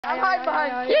I'm hiding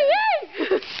behind.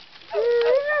 Yay!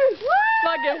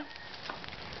 Fuck it.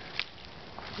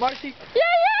 Marcy.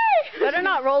 Yay! Better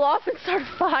not roll off and start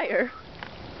a fire.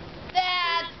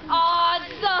 That's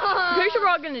awesome! Pretty sure we're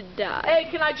all gonna die. Hey,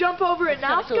 can I jump over it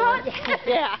now, Scott?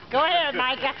 Yeah, go ahead,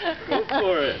 Micah. Go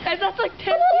for it. Hey, that's like 10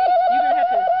 feet. You're gonna have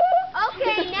to.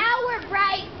 Okay, now we're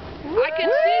bright. I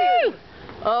can see.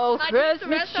 Oh, I need the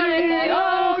Christmas rest of it. tree,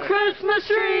 oh, Christmas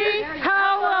tree,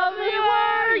 how lovely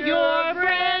were your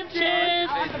branches,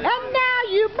 and now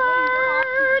you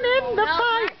burn in the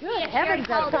fire. Good heavens,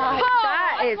 that's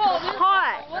That is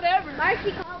hot. Whatever.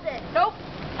 Marcy called it. Nope.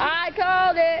 I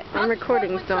called it. I'm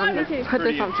recording, so I'm going to put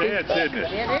this on Intense, Facebook.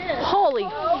 isn't it? Holy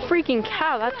freaking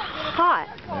cow, that's hot.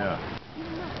 Yeah.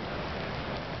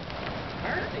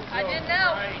 I didn't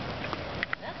know.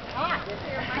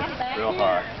 Real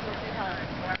hot.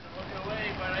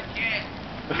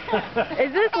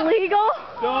 Is this legal?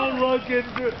 Don't look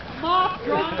into it. Hey,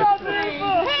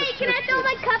 can I throw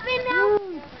my cup in now?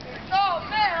 Oh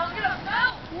man, I'm gonna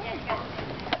melt.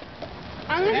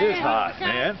 It is hot,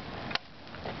 man.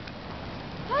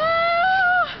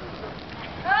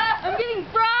 I'm getting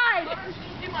fried.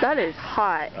 That is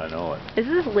hot. I know it. Is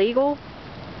this legal?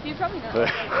 You probably know.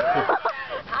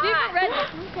 You read it.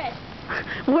 Okay.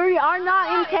 We are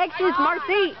not in Texas,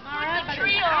 Marcy.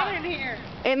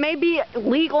 It may be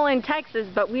legal in Texas,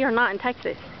 but we are not in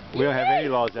Texas. We don't have any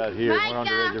laws out here. We're on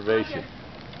the reservation.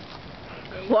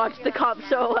 Watch the cops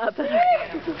show up. That's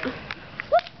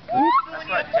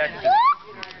not Texas.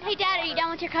 Hey, Dad, are you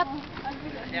done with your cup?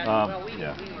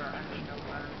 Yeah.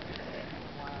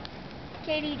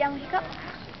 Katie, you done with your cup?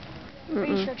 Or are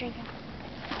you still drinking?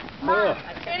 Oh,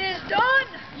 It is done.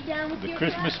 You done with the your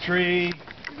Christmas tree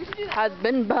Has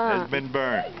been has burned. been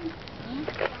burned.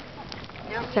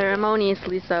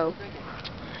 Ceremoniously so.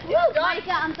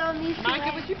 Micah, I'm throwing these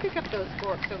Micah, would you pick up those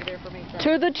forks over there for me?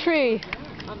 To the tree.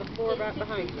 On the floor right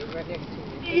behind you, right next to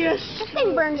you. Yes. This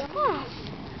thing burns fast.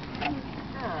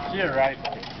 You're right.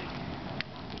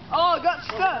 Oh, it got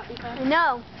stuck.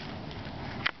 No.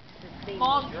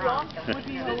 Mom's drunk would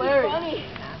be hilarious.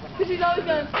 Because she's always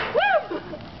going, woo!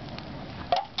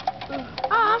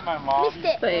 Missed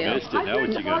it. Fail. Missed it. Now what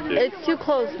you gonna do? It's too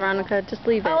close, Veronica. Just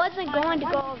leave I it. wasn't going to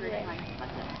go over it.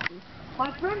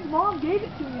 My friend's mom gave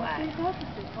it to me.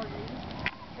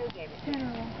 Who gave it to you?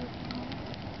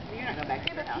 You're not going back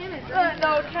to the house.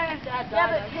 No, Tanner's dad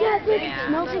died. Yeah,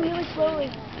 it's melting really slowly.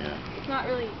 Yeah. It's not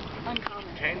really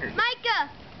uncommon. Tanner's.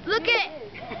 Micah, look at it.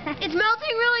 It's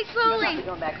melting really You're slowly. not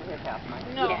going back to his house,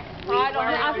 Micah. No, I don't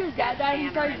know. After his dad died, he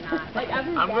started, like, after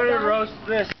his I'm dad gonna died, roast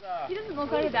this. he doesn't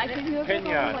look like a bad kid. He looks like,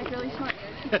 Piña. like really smart.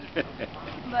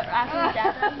 But after his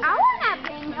dad died, I want that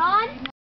thing on.